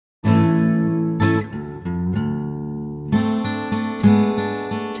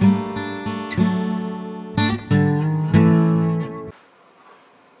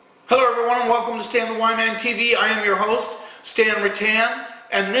welcome to Stan the Wine Man TV. I am your host, Stan Rattan,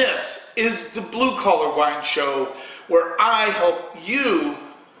 and this is the Blue Collar Wine Show, where I help you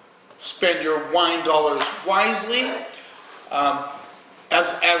spend your wine dollars wisely.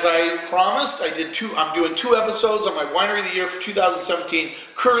 As I promised, I'm doing two episodes on my Winery of the Year for 2017.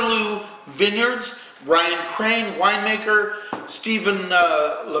 Kerloo Vineyards, Ryan Crane, winemaker, Stephen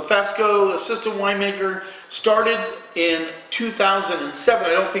Lefesco, assistant winemaker, started in 2007. I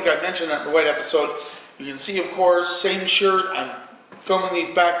don't think I mentioned that in the white episode. You can see, of course, same shirt. I'm filming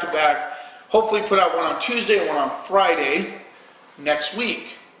these back to back. Hopefully put out one on Tuesday and one on Friday next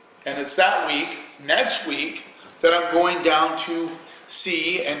week. And it's that week, next week, that I'm going down to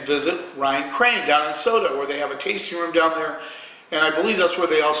see and visit Ryan Crane down in Soda, where they have a tasting room down there, and I believe that's where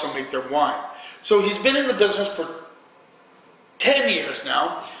they also make their wine. So he's been in the business for 10 years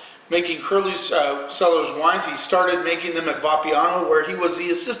now, making Kerloo Cellars wines. He started making them at Vapiano, where he was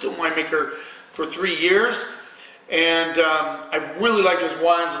the assistant winemaker for 3 years, and I really like his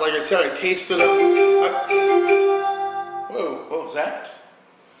wines. Like I said, I tasted them. Whoa, what was that?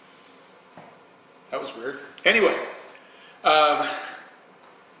 That was weird. Anyway, I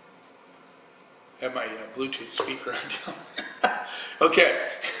have my Bluetooth speaker on down there. Okay,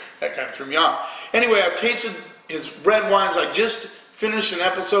 that kind of threw me off. Anyway, I've tasted his red wines. I just finished an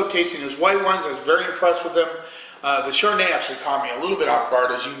episode tasting his white wines. I was very impressed with them. The Chardonnay actually caught me a little bit off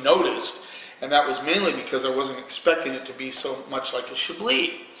guard, as you noticed, and that was mainly because I wasn't expecting it to be so much like a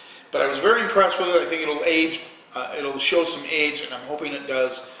Chablis. But I was very impressed with it. I think it'll age, it'll show some age, and I'm hoping it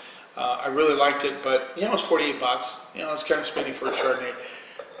does. I really liked it, but you know, it's 48 bucks. You know, it's kind of spendy for a Chardonnay.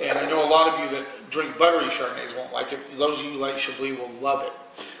 And I know a lot of you that drink buttery Chardonnays won't like it. Those of you who like Chablis will love it.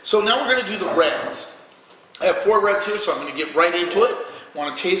 So now we're going to do the reds. I have 4 reds here, so I'm going to get right into it. I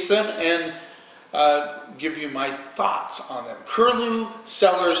want to taste them and give you my thoughts on them. Kerloo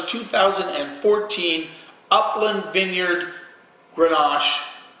Cellars 2014 Upland Vineyard Grenache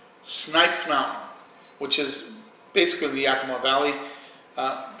Snipes Mountain, which is basically the Yakima Valley.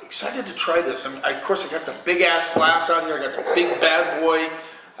 Excited to try this. Of course, I got the big ass glass out here. I got the big bad boy.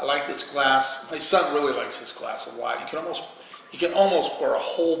 I like this glass. My son really likes this glass a lot. You can almost pour a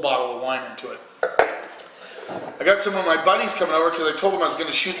whole bottle of wine into it. I got some of my buddies coming over because I told them I was going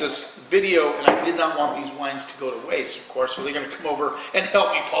to shoot this video, and I did not want these wines to go to waste, of course. So they're going to come over and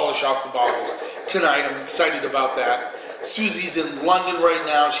help me polish off the bottles tonight. I'm excited about that. Susie's in London right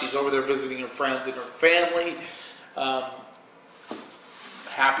now. She's over there visiting her friends and her family.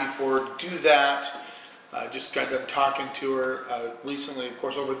 Happy for her to do that. Just got done talking to her recently, of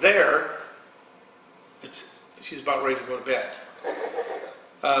course. Over there, she's about ready to go to bed.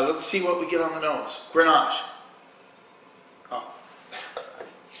 Let's see what we get on the nose. Grenache. Oh,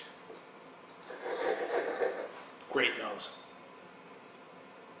 great nose.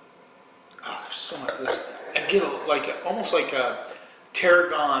 Oh, there's so much. I get almost like a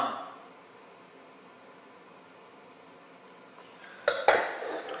tarragon.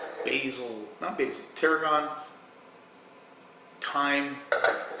 Not basil, tarragon, thyme,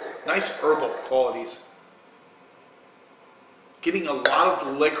 nice herbal qualities. Getting a lot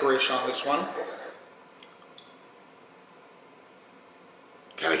of licorice on this one.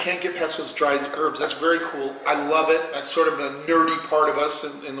 God, I can't get past those dried herbs. That's very cool. I love it. That's sort of a nerdy part of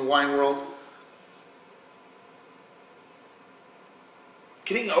us in the wine world.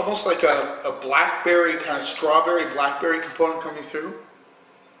 Getting almost like a blackberry, kind of strawberry, blackberry component coming through.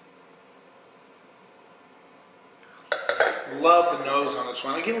 Love the nose on this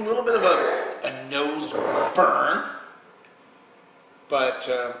one. I get a little bit of a nose burn, but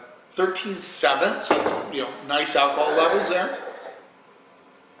 13.7, so it's, nice alcohol levels there.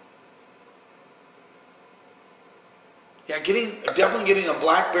 Yeah, definitely getting a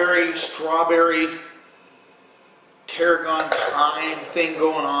blackberry, strawberry, tarragon, thyme thing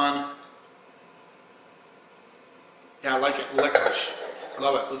going on. Yeah, I like it. Licorice.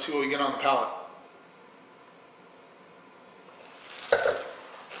 Love it. Let's see what we get on the palate.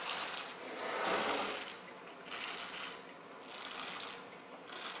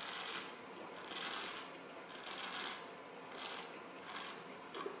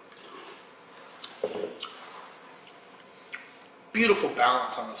 Beautiful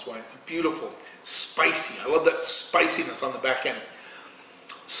balance on this wine. Beautiful. Spicy. I love that spiciness on the back end.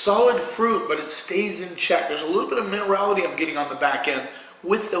 Solid fruit, but it stays in check. There's a little bit of minerality I'm getting on the back end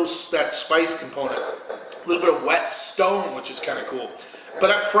with that spice component. A little bit of wet stone, which is kind of cool. But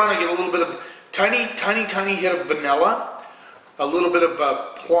up front, I get a little bit of tiny hit of vanilla. A little bit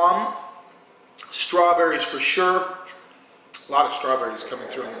of plum. Strawberries for sure. A lot of strawberries coming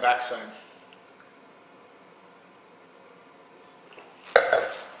through on the backside.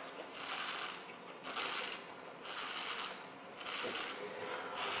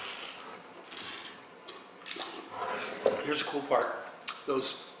 Here's the cool part.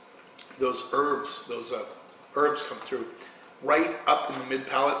 Those herbs, herbs come through right up in the mid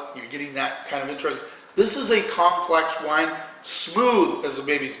palate. You're getting that kind of interest. This is a complex wine, smooth as a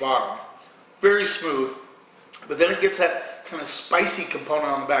baby's bottom, very smooth, but then it gets that kind of spicy component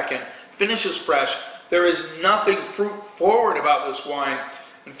on the back end. Finishes fresh. There is nothing fruit forward about this wine.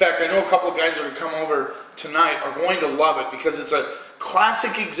 In fact, I know a couple of guys that are come over tonight are going to love it because it's a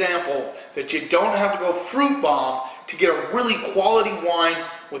classic example that you don't have to go fruit bomb to get a really quality wine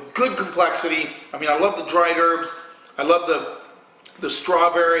with good complexity. I mean, I love the dried herbs. I love the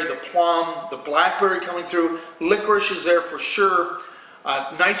strawberry, the plum, the blackberry coming through. Licorice is there for sure.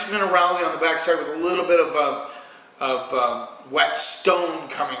 Nice minerality on the backside with a little bit of wet stone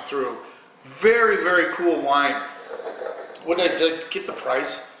coming through. Very, very cool wine. What did I get the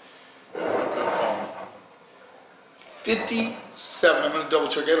price? 57. I'm going to double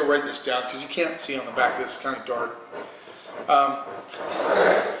check. I got to write this down because you can't see on the back of this. It's kind of dark. I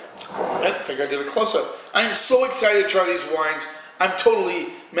think I did a close-up. I am so excited to try these wines. I'm totally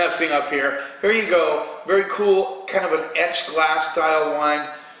messing up here. Here you go. Very cool, kind of an etched glass style wine.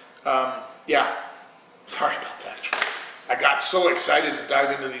 Yeah, sorry about that. I got so excited to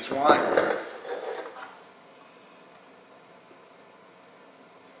dive into these wines.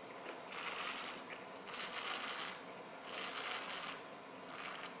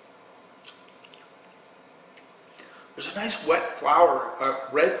 There's a nice wet flower,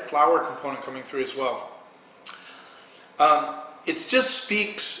 red flower component coming through as well. It just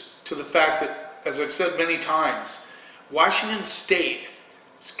speaks to the fact that, as I've said many times, Washington State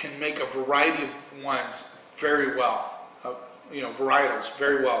can make a variety of wines very well, varietals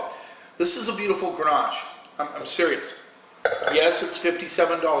very well. This is a beautiful Grenache. I'm serious. Yes, it's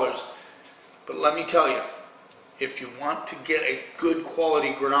 $57, but let me tell you, if you want to get a good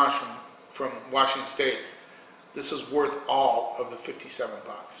quality Grenache from Washington State, this is worth all of the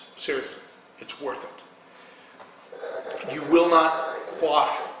 $57. Seriously, it's worth it. You will not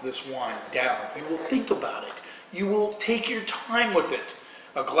quaff this wine down. You will think about it. You will take your time with it.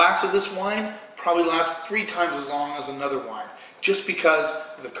 A glass of this wine probably lasts 3 times as long as another wine, just because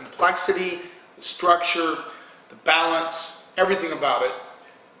of the complexity, the structure, the balance, everything about it.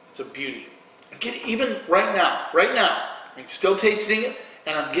 It's a beauty. Even right now, I'm still tasting it,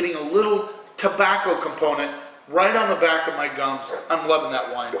 and I'm getting a little tobacco component right on the back of my gums. I'm loving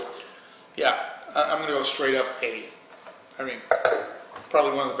that wine. Yeah, I'm going to go straight up A. I mean,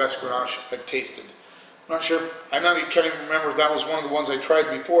 probably one of the best Grenache I've tasted. I'm not sure if, can't even remember if that was one of the ones I tried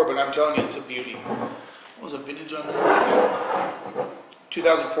before, but I'm telling you, it's a beauty. What was the vintage on that?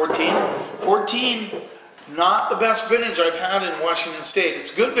 2014. 14, not the best vintage I've had in Washington State.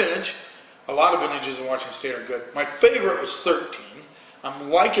 It's a good vintage. A lot of vintages in Washington State are good. My favorite was 13. I'm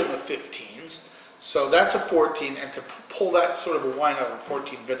liking the 15s. So that's a 14, and to pull that sort of a wine out of a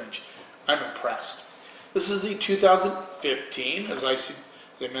 14 vintage, I'm impressed. This is the 2015, as I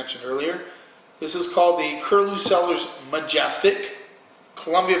mentioned earlier. This is called the Kerloo Cellars Majestic,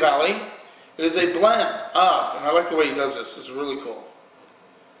 Columbia Valley. It is a blend of, and I like the way he does this, this is really cool,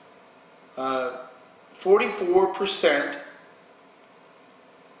 44%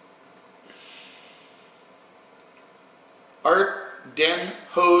 Art Den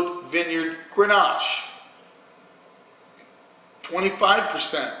Hode Vineyard Grenache,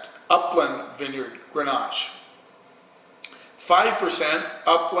 25% Upland Vineyard Grenache, 5%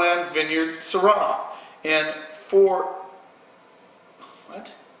 Upland Vineyard Syrah, and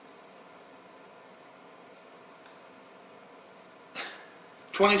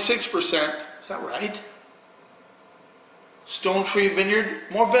 26%, is that right? Stone Tree Vineyard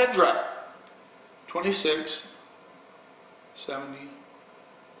Mourvedre, 26, 70.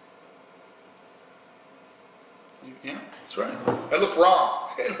 Yeah, that's right. I looked wrong.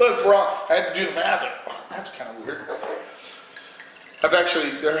 It looked wrong. I had to do the math. Oh, that's kind of weird.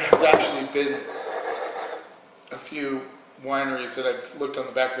 There has actually been a few wineries that I've looked on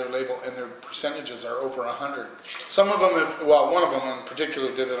the back of their label, and their percentages are over 100. Some of them, one of them in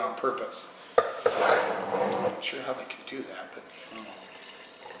particular did it on purpose. I'm not sure how they could do that, but I don't know.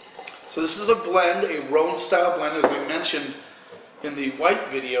 So this is a blend, a Rhone style blend, as I mentioned in the white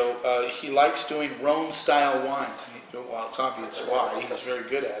video. He likes doing Rhone style wines. Well, it's obvious why. He's very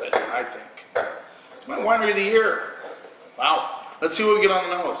good at it, I think. It's my Winery of the Year. Wow. Let's see what we get on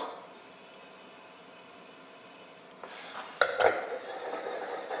the nose.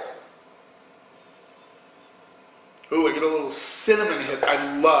 Ooh, I get a little cinnamon hit.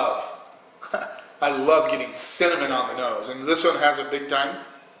 I love getting cinnamon on the nose. And this one has it big time.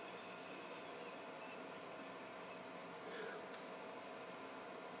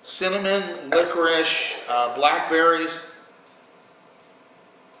 Cinnamon, licorice, blackberries.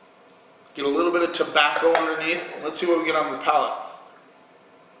 Get a little bit of tobacco underneath. Let's see what we get on the palate.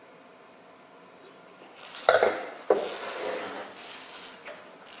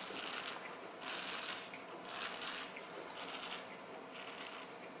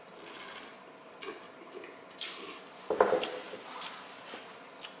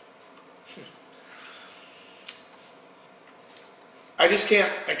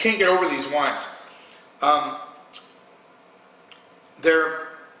 I can't get over these wines. I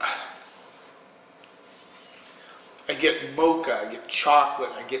get mocha, I get chocolate,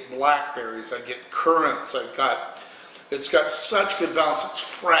 I get blackberries, I get currants, it's got such good balance. It's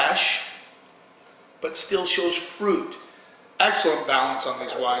fresh, but still shows fruit. Excellent balance on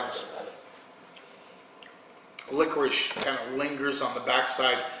these wines. Licorice kind of lingers on the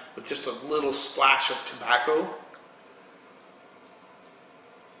backside with just a little splash of tobacco.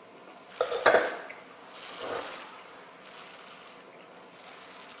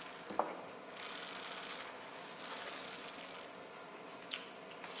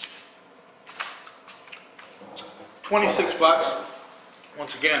 $26.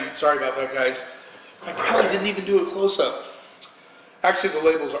 Once again, sorry about that, guys. I probably didn't even do a close-up. Actually, the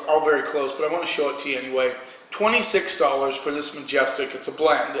labels are all very close, but I want to show it to you anyway. $26 for this Majestic. It's a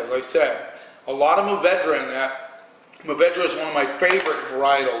blend, as I said. A lot of Mourvedre in that. Mourvedre is one of my favorite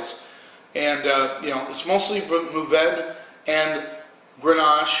varietals. And, you know, it's mostly Mourvedre and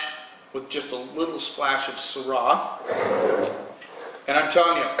Grenache with just a little splash of Syrah. And I'm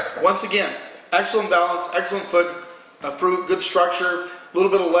telling you, once again, excellent balance, excellent fruit, good structure, a little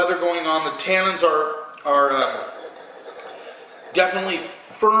bit of leather going on. The tannins are definitely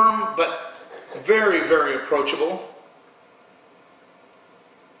firm, but very, very approachable.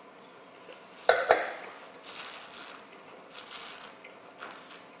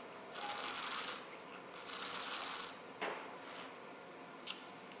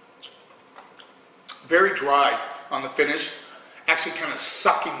 Very dry on the finish, actually kind of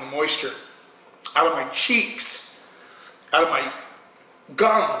sucking the moisture out of my cheeks, out of my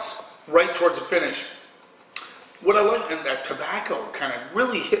gums, right towards the finish. What I like, and that tobacco kind of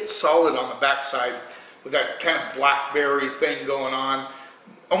really hits solid on the backside with that kind of blackberry thing going on,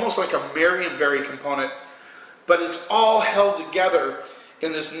 almost like a Marionberry component, but it's all held together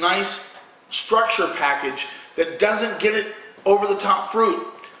in this nice structure package that doesn't get it over the top fruit.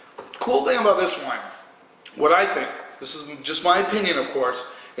 Cool thing about this wine, what I think, this is just my opinion of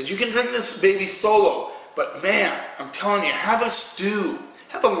course, is you can drink this baby solo, but man, I'm telling you, have a stew.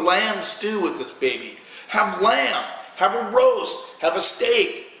 Have a lamb stew with this baby. Have lamb, have a roast, have a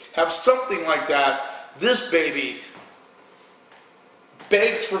steak, have something like that. This baby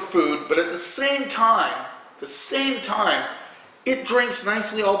begs for food, but at the same time, it drinks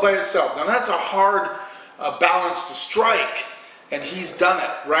nicely all by itself. Now that's a hard balance to strike, and he's done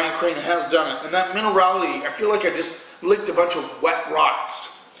it. Ryan Crane has done it. And that minerality, I feel like I just licked a bunch of wet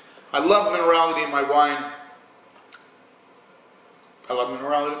rocks. I love minerality in my wine. I love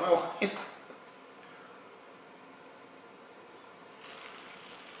minerality in my wine.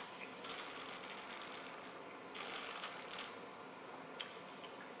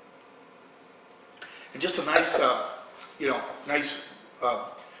 And just a nice, nice,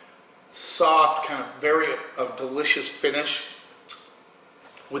 soft, kind of very delicious finish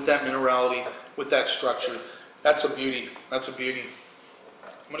with that minerality, with that structure. That's a beauty. That's a beauty.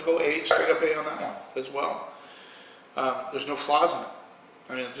 I'm going to go A, straight up A on that one as well. There's no flaws in it.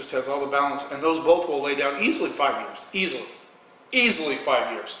 I mean, it just has all the balance. And those both will lay down easily 5 years. Easily. Easily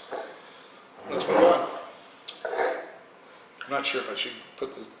 5 years. Let's move on. I'm not sure if I should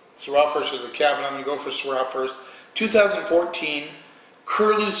put the Syrah first or the Cab, but I'm going to go for Syrah first. 2014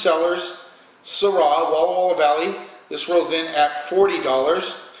 Kerloo Cellars Syrah, Walla Walla Valley. This rolls in at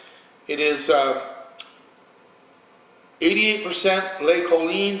 $40. It is 88% Les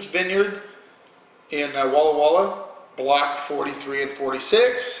Collines Vineyard in Walla Walla. Block 43 and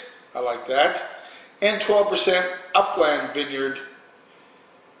 46. I like that. And 12% Upland Vineyard.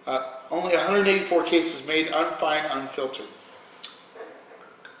 Only 184 cases made, unfined, unfiltered.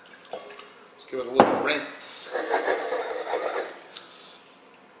 Let's give it a little rinse.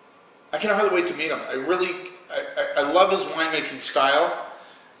 I can hardly wait to meet him. I love his winemaking style.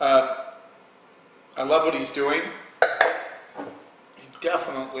 I love what he's doing. He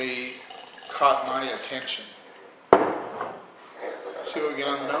definitely caught my attention. Let's see what we get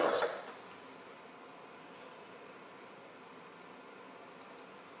on the nose.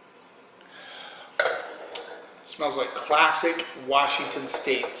 Smells like classic Washington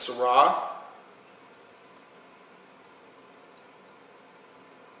State Syrah.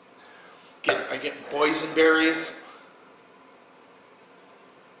 I get boysenberries.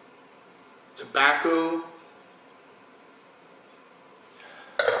 tobacco.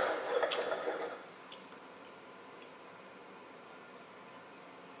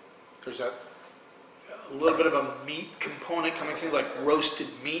 There's a little bit of a meat component coming through, like roasted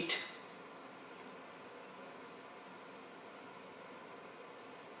meat.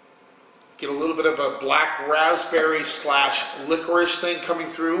 Get a little bit of a black raspberry / licorice thing coming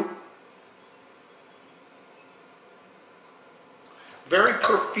through. Very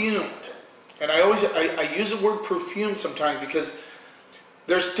perfumed. And I use the word perfume sometimes because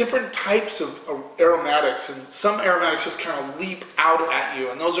there's different types of aromatics, and some aromatics just kind of leap out at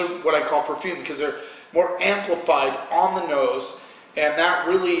you, and those are what I call perfume because they're more amplified on the nose, and that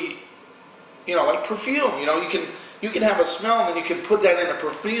really, you know, like perfume, you know, you can have a smell and then you can put that in a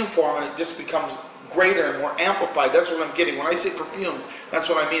perfume form and it just becomes greater and more amplified. That's what I'm getting. When I say perfume, that's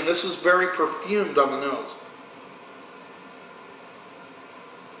what I mean. This is very perfumed on the nose.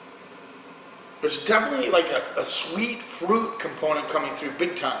 There's definitely like a sweet fruit component coming through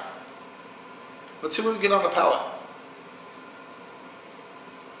big time. Let's see what we get on the palate.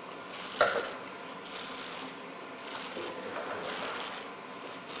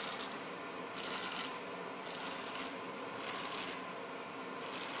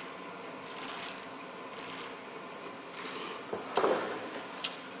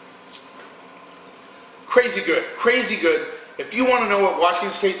 Crazy good, crazy good. If you want to know what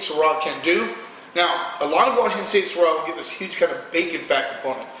Washington State Syrah can do, now a lot of Washington State Syrah will get this huge kind of bacon fat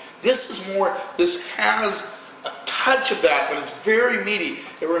component. This is more, this has a touch of that, but it's very meaty.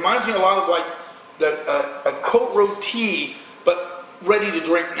 It reminds me a lot of like a coat roti, but ready to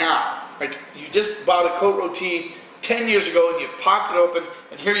drink now. Like you just bought a coat roti 10 years ago and you popped it open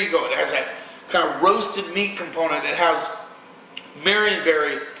and here you go. It has that kind of roasted meat component. It has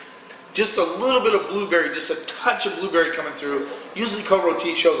marionberry, just a little bit of blueberry, just a touch of blueberry coming through. Usually coat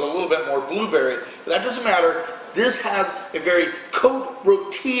roti shows a little bit more blueberry, but that doesn't matter. This has a very coat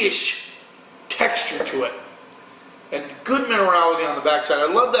roti-ish texture to it. And good minerality on the backside. I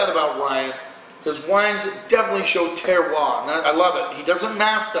love that about Ryan. His wines definitely show terroir, and I love it. He doesn't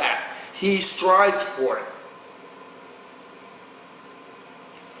mask that. He strives for it.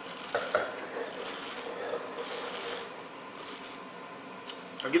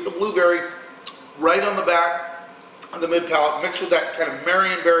 I get the blueberry right on the back of the mid palate, mixed with that kind of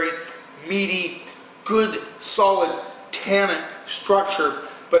marionberry, meaty, good, solid, tannic structure,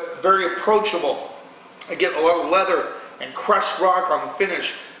 but very approachable. I get a lot of leather and crushed rock on the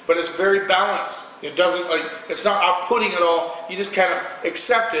finish, but it's very balanced. It doesn't like, it's not off-putting at all. You just kind of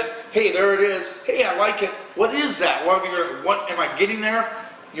accept it. Hey, there it is. Hey, I like it. What is that? A lot of you are, what am I getting there?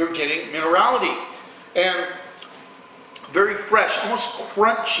 You're getting minerality. And very fresh, almost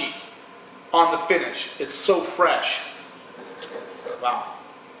crunchy on the finish. It's so fresh. Wow.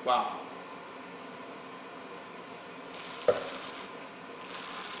 Wow.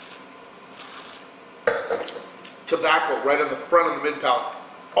 Tobacco right on the front of the mid palate,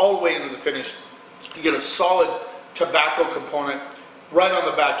 all the way into the finish. You get a solid tobacco component right on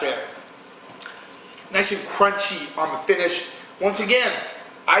the back end. Nice and crunchy on the finish. Once again,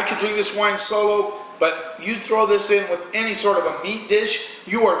 I could drink this wine solo, but you throw this in with any sort of a meat dish,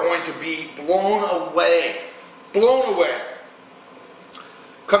 you are going to be blown away. Blown away.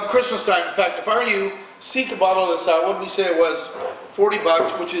 Come Christmas time, in fact, if I were you, seek a bottle of this out. What did we say it was? 40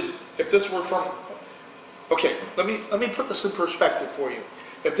 bucks, which is, if this were from, okay, let me put this in perspective for you.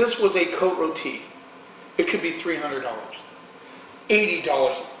 If this was a coat roti, it could be $300,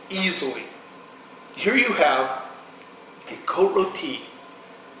 $80 easily. Here you have a coat roti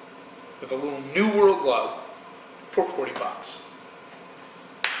with a little New World love for 40 bucks.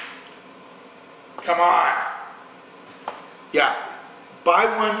 Come on. Yeah. Buy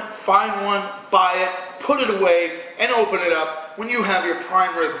one, find one, buy it, put it away, and open it up when you have your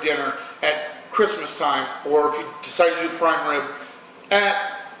prime rib dinner at Christmas time, or if you decide to do prime rib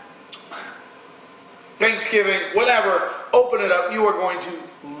at Thanksgiving, whatever, open it up. You are going to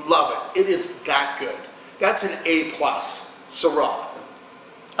love it. It is that good. That's an A+ Syrah.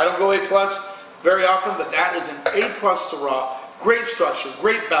 I don't go A+ very often, but that is an A+ Syrah. Great structure,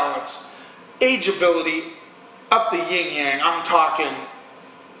 great balance, ageability, up the yin-yang. I'm talking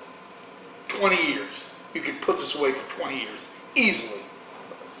 20 years. You could put this away for 20 years, easily.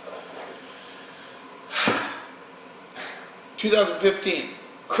 2015,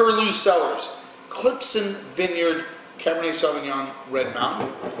 Kerloo Cellars, Clipson Vineyard Cabernet Sauvignon Red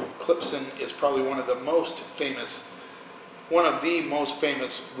Mountain. Clipson is probably one of the most famous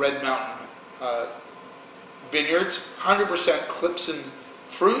Red Mountain vineyards. 100% Clipson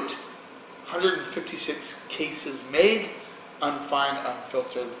fruit, 156 cases made, unfined,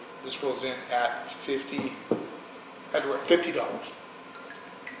 unfiltered, This rolls in at $50.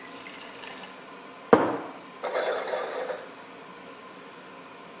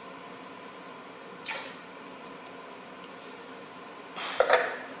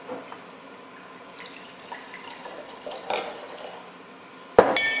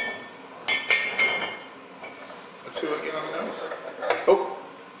 Let's see what I get on the nose. Oh.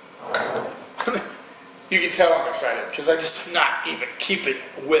 You can tell I'm excited because I just not even keep it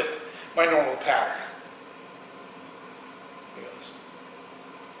with my normal pattern. Look at this.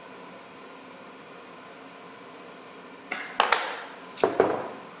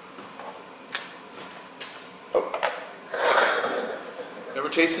 Oh. Never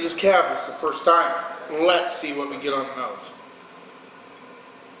tasted this cab. This is the first time. Let's see what we get on the nose.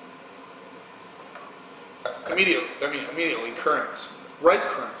 Immediately currants. Ripe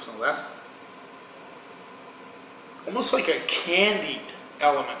currants, no less. Almost like a candied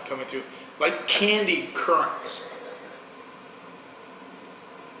element coming through, like candied currants.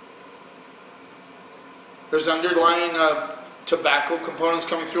 There's underlying tobacco components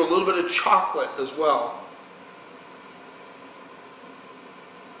coming through, a little bit of chocolate as well.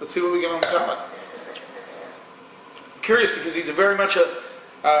 Let's see what we get on the palate. I'm curious because he's a very much a,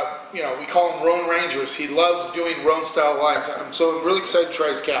 we call him Rhone Rangers. He loves doing Rhone style wines. So I'm really excited to try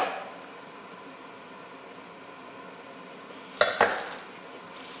his cab.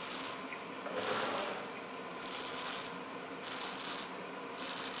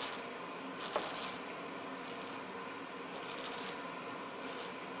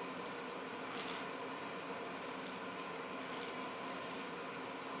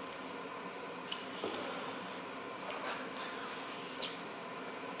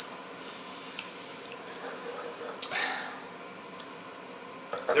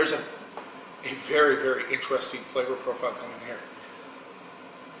 There's a very, very interesting flavor profile coming here.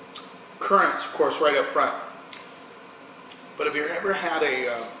 Currants, of course, right up front. But have you ever had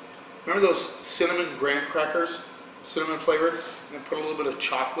remember those cinnamon graham crackers? Cinnamon flavored? And then put a little bit of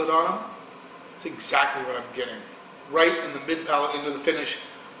chocolate on them? That's exactly what I'm getting. Right in the mid palate into the finish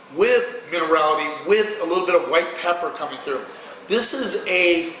with minerality, with a little bit of white pepper coming through. This is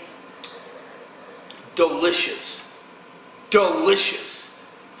a delicious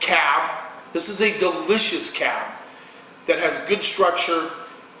cab. This is a delicious cab that has good structure.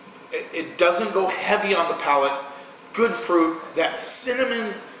 It doesn't go heavy on the palate. Good fruit. That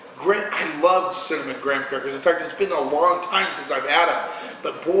cinnamon graham. I love cinnamon graham crackers. In fact, it's been a long time since I've had them.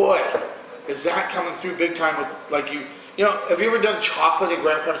 But boy, is that coming through big time with have you ever done chocolate and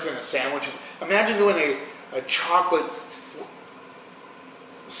graham crackers in a sandwich? Imagine doing a chocolate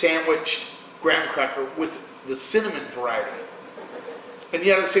sandwiched graham cracker with the cinnamon variety. And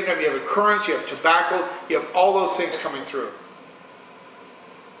yet at the same time you have a currants, you have tobacco, you have all those things coming through.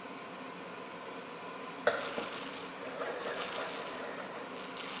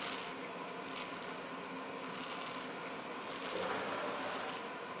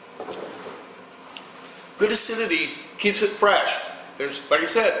 Good acidity keeps it fresh. There's, like I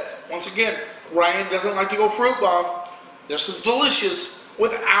said, once again, Ryan doesn't like to go fruit bomb. This is delicious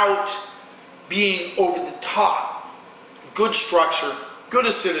without being over the top. Good structure, good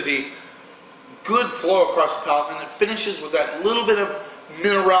acidity, good flow across the palate, and it finishes with that little bit of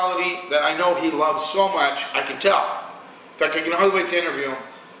minerality that I know he loves so much. I can tell. In fact, I can hardly wait to interview him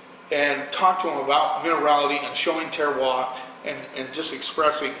and talk to him about minerality and showing terroir and just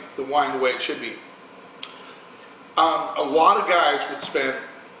expressing the wine the way it should be. A lot of guys would spend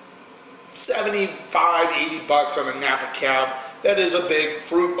 $75, $80 on a Napa cab that is a big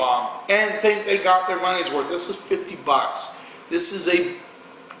fruit bomb and think they got their money's worth. This is $50. This is a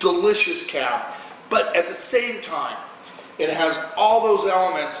delicious cab, but at the same time, it has all those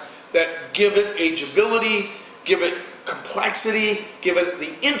elements that give it ageability, give it complexity, give it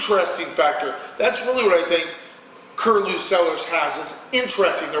the interesting factor. That's really what I think Kerloo Cellars has. It's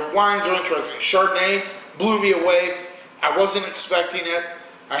interesting. Their wines are interesting. Chardonnay blew me away. I wasn't expecting it.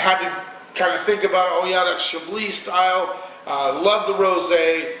 I had to kind of think about it. Oh yeah, that's Chablis style. Love the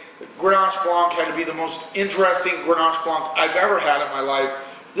rosé. Grenache Blanc had to be the most interesting Grenache Blanc I've ever had in my life.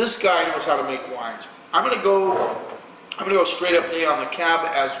 This guy knows how to make wines. I'm gonna go straight up A on the cab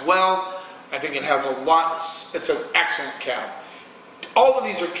as well. I think it has a lot. It's an excellent cab. All of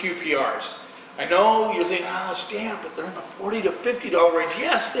these are QPRs. I know you're thinking, Stan, but they're in the $40 to $50 range.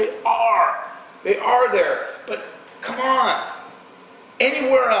 Yes, they are. They are there. But come on.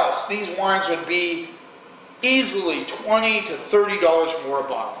 Anywhere else, these wines would be easily $20 to $30 more a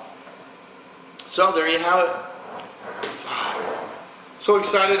bottle. So there you have it. So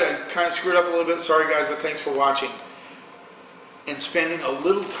excited. I kind of screwed up a little bit. Sorry guys, but thanks for watching. and spending a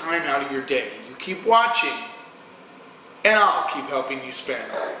little time out of your day. You keep watching, and I'll keep helping you spend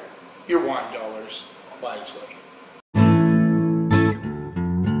your wine dollars wisely.